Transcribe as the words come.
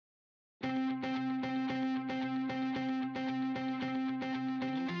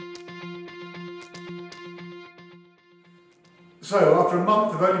So after a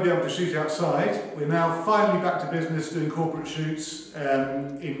month of only being able to shoot outside, we're now finally back to business doing corporate shoots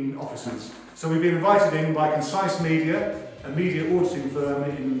in offices. So we've been invited in by Concise Media, a media auditing firm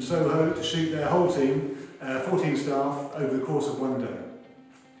in Soho, to shoot their whole team, 14 staff, over the course of one day.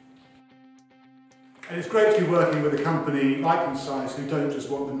 And it's great to be working with a company like Concise who don't just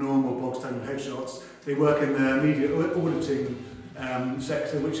want the normal bog standard headshots. They work in the media auditing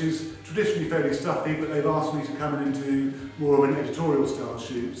sector, which is traditionally fairly stuffy, but they've asked me to come in and do more of an editorial style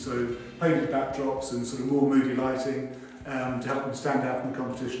shoot, so painted backdrops and sort of more moody lighting to help them stand out from the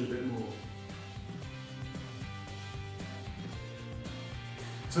competition a bit more.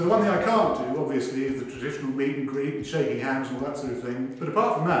 So the one thing I can't do, obviously, is the traditional meet and greet and shaking hands and all that sort of thing, but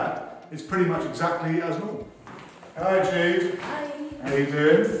apart from that, it's pretty much exactly as normal. Hi Jude. Hi. How you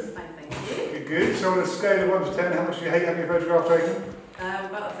doing? Fine, thank you. Good. So on a scale of 1 to 10, how much do you hate having your photograph taken?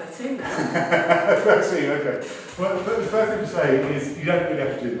 About 13 now. 13, okay. Well, the first thing to say is you don't really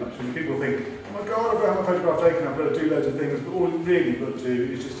have to do much. I mean, people think, oh my God, I've got to have my photograph taken, I've got to do loads of things, but all you really got to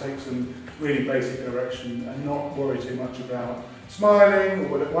do is just take some really basic direction and not worry too much about smiling,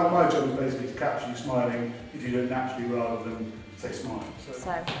 or my job is basically to capture you smiling if you do it naturally rather than say smile.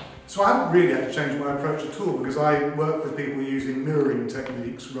 So I haven't really had to change my approach at all, because I work with people using mirroring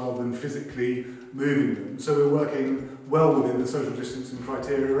techniques rather than physically moving them. So we're working well within the social distancing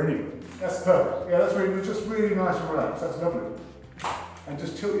criteria anyway. That's perfect. Yeah, that's really, just really nice and relaxed. That's lovely. And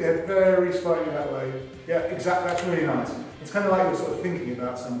just tilt your head very slightly that way. Yeah, exactly. That's really nice. It's kind of like you're sort of thinking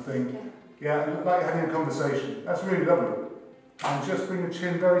about something. Yeah, like having a conversation. That's really lovely. And just bring the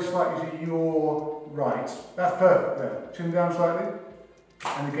chin very slightly to your right. That's perfect there. Chin down slightly.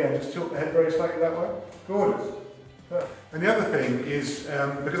 And again, just tilt the head very slightly that way. Gorgeous. Perfect. And the other thing is,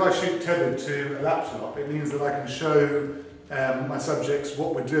 because I shoot tethered to a laptop, it means that I can show my subjects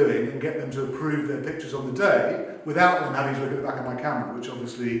what we're doing and get them to approve their pictures on the day without them having to look at the back of my camera, which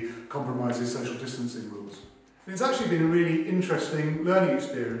obviously compromises social distancing rules. And it's actually been a really interesting learning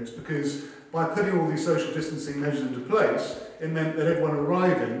experience, because by putting all these social distancing measures into place, it meant that everyone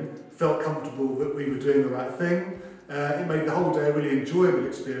arriving felt comfortable that we were doing the right thing. It made the whole day a really enjoyable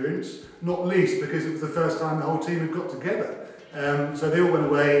experience, not least because it was the first time the whole team had got together. So they all went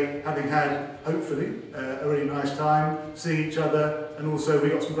away having had, hopefully, a really nice time, seeing each other, and also we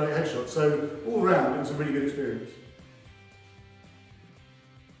got some great headshots. So all round, it was a really good experience.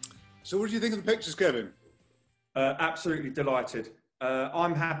 So what do you think of the pictures, Kevin? Absolutely delighted.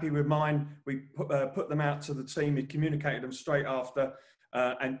 I'm happy with mine. We put them out to the team, we communicated them straight after,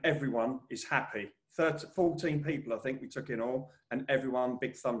 and everyone is happy. 14 people, I think we took in all, and everyone,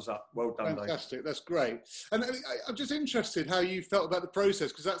 big thumbs up. Well done, Dave. Fantastic, that's great. And I'm just interested how you felt about the process,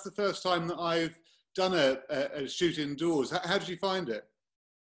 because that's the first time that I've done a shoot indoors. How did you find it?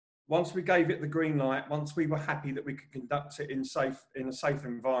 Once we gave it the green light, once we were happy that we could conduct it in a safe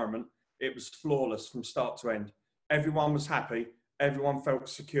environment, it was flawless from start to end. Everyone was happy, everyone felt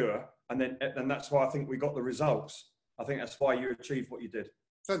secure, and that's why I think we got the results. I think that's why you achieved what you did.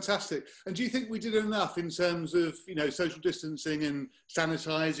 Fantastic. And do you think we did enough in terms of, you know, social distancing and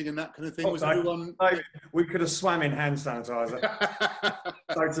sanitising and that kind of thing? Was everyone... We could have swam in hand sanitizer.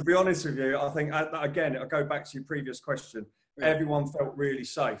 So to be honest with you, I think, again, I go back to your previous question. Yeah. Everyone felt really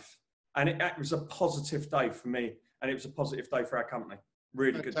safe. And it was a positive day for me. And it was a positive day for our company.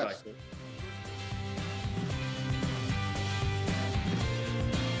 Really good day.